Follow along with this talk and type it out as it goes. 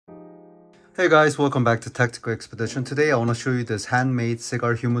Hey guys, welcome back to Tactical Expedition. Today I want to show you this handmade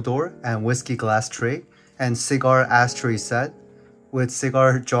cigar humidor and whiskey glass tray and cigar ashtray set with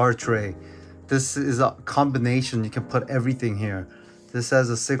cigar jar tray. This is a combination, you can put everything here. This has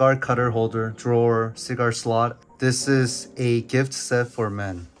a cigar cutter holder, drawer, cigar slot. This is a gift set for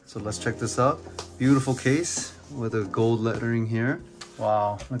men. So let's check this out. Beautiful case with a gold lettering here.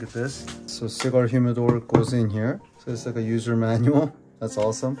 Wow, look at this. So cigar humidor goes in here. So it's like a user manual. That's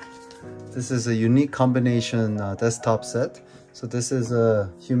awesome. This is a unique combination desktop set. So this is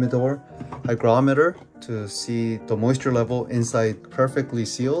a humidor hygrometer to see the moisture level inside, perfectly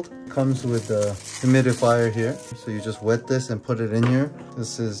sealed. Comes with a humidifier here. So you just wet this and put it in here.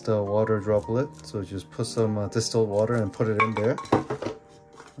 This is the water droplet. So just put some distilled water and put it in there.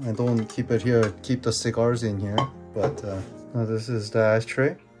 And don't keep it here, keep the cigars in here. But now this is the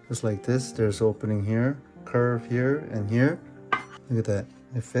ashtray. Just like this, there's opening here, curve here and here. Look at that.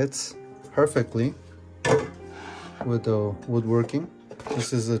 It fits perfectly with the woodworking.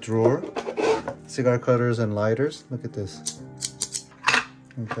 This is a drawer, cigar cutters and lighters. Look at this.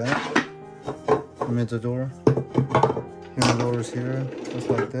 Like that. Humidor. Humidors here, just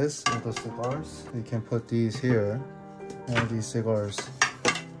like this with the cigars. You can put these here, all these cigars,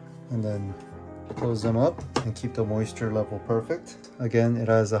 and then close them up and keep the moisture level perfect. Again, it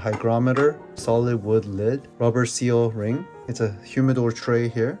has a hygrometer, solid wood lid, rubber seal ring. It's a humidor tray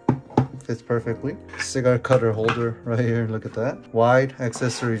here. Fits perfectly. Cigar cutter holder right here, look at that. Wide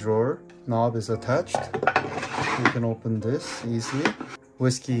accessory drawer. Knob is attached. You can open this easily.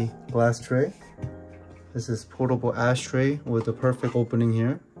 Whiskey glass tray. This is portable ashtray with a perfect opening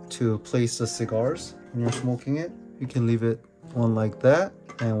here to place the cigars when you're smoking it. You can leave it one like that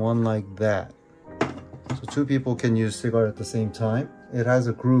and one like that. So two people can use cigar at the same time. It has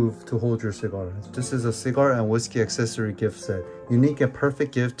a groove to hold your cigar. This is a cigar and whiskey accessory gift set. Unique and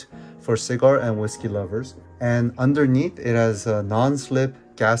perfect gift for cigar and whiskey lovers. And underneath, it has a non-slip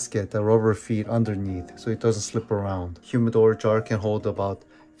gasket, the rubber feet underneath, so it doesn't slip around. Humidor jar can hold about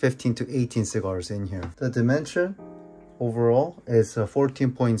 15 to 18 cigars in here. The dimension overall is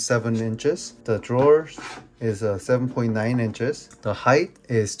 14.7 inches. The drawer is 7.9 inches. The height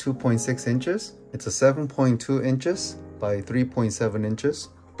is 2.6 inches. It's a 7.2 inches by 3.7 inches.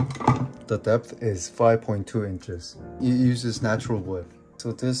 The depth is 5.2 inches. It uses natural wood.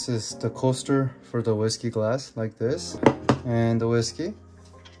 So this is the coaster for the whiskey glass, like this. And the whiskey,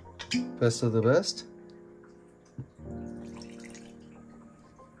 best of the best.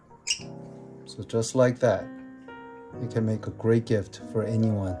 So just like that, you can make a great gift for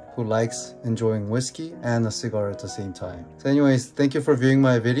anyone who likes enjoying whiskey and a cigar at the same time. So anyways, thank you for viewing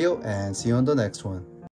my video and see you on the next one.